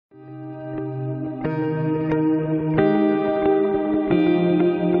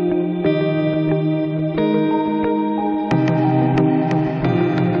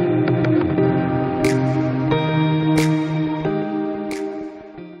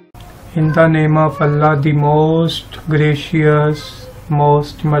In the name of Allah, the most gracious,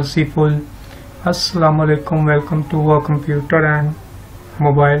 most merciful. Assalamu alaikum. Welcome to our computer and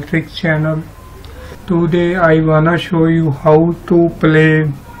mobile tricks channel. Today I wanna show you how to play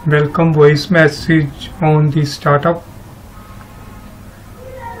welcome voice message on the startup.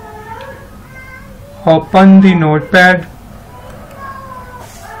 Open the notepad,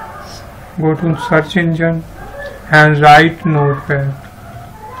 go to search engine and write notepad.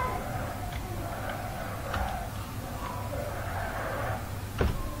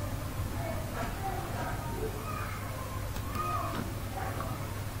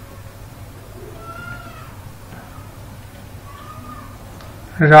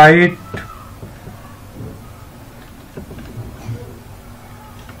 Write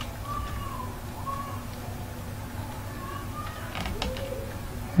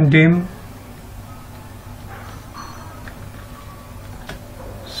dim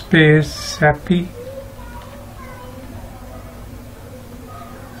space sapi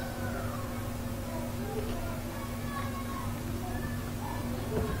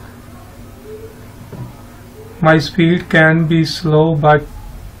my speed can be slow but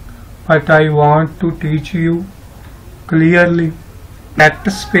I want to teach you clearly. At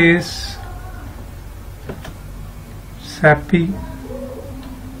space sapi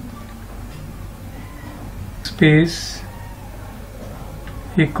space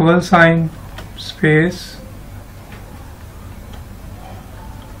equal sign space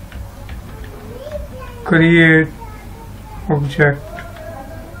create object.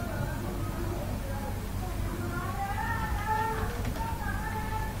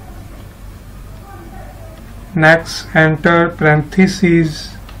 Next, enter parentheses,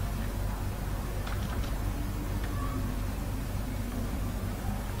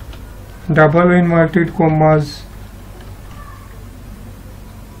 double inverted commas,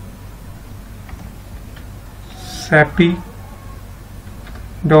 sapi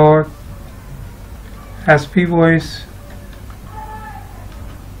dot .SPVoice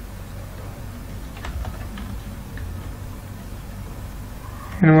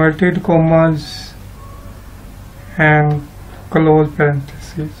inverted commas and close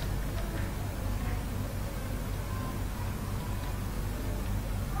parentheses.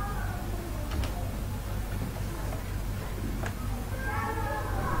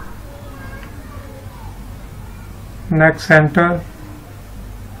 Next, enter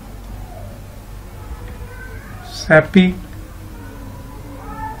sapi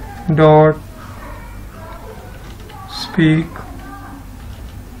dot speak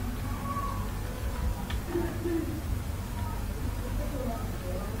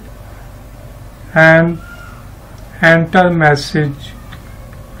and enter message.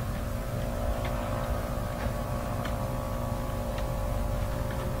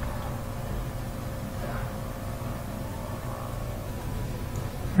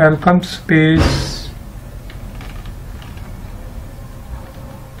 Welcome space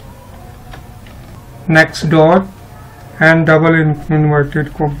next dot and double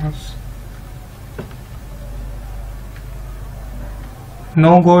inverted commas.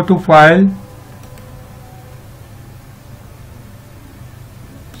 Now go to file,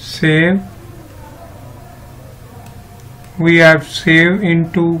 save. We have saved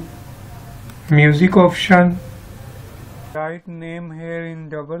into music option. Write name here in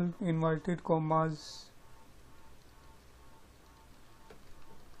double inverted commas.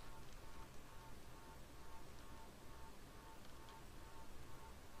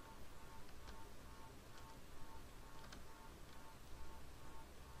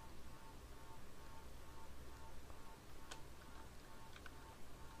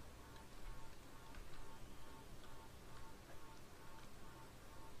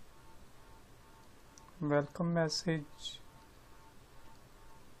 Welcome message.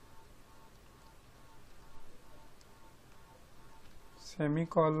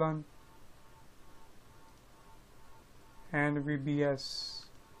 Semicolon and VBS.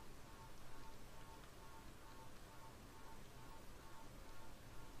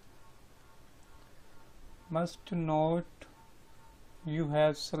 Must note you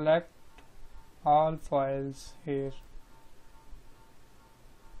have select all files here.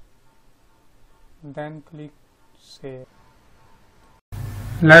 Then click save.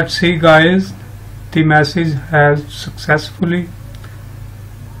 Let's see guys, the message has successfully.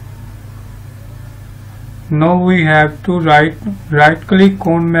 Now we have to right click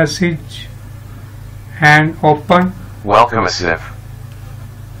on message and open. Welcome Asif.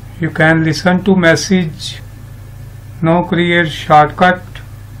 You can listen to message. Now create shortcut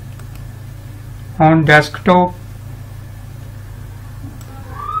on desktop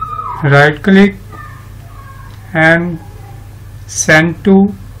right click and send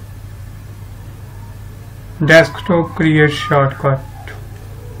to desktop create shortcut.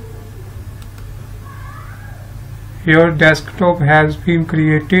 Your desktop has been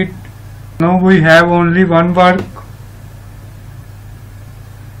created. Now we have only one work.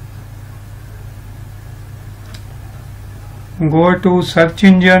 Go to search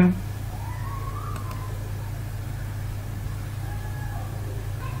engine,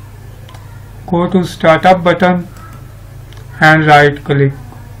 go to startup button and right click.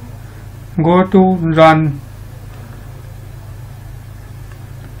 Go to run,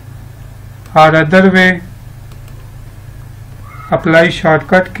 or other way, apply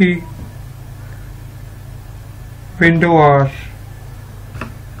shortcut key window R,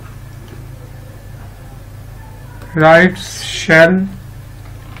 write shell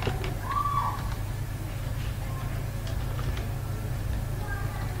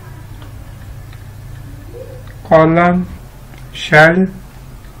colon shell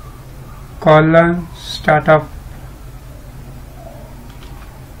colon startup.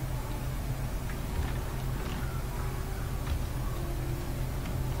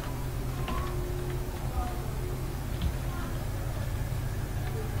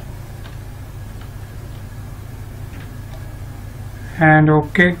 And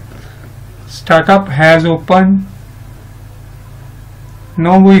OK, startup has opened.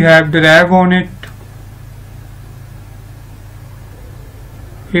 Now we have drag on it.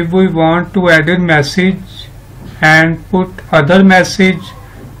 If we want to add a message and put other message,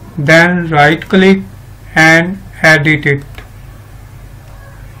 then right click and edit it.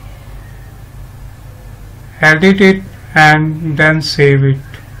 Edit it and then save it.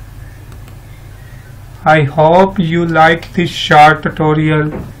 I hope you like this short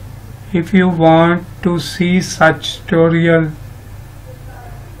tutorial. If you want to see such tutorial,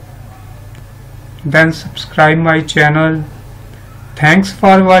 then subscribe my channel. Thanks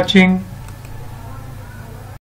for watching.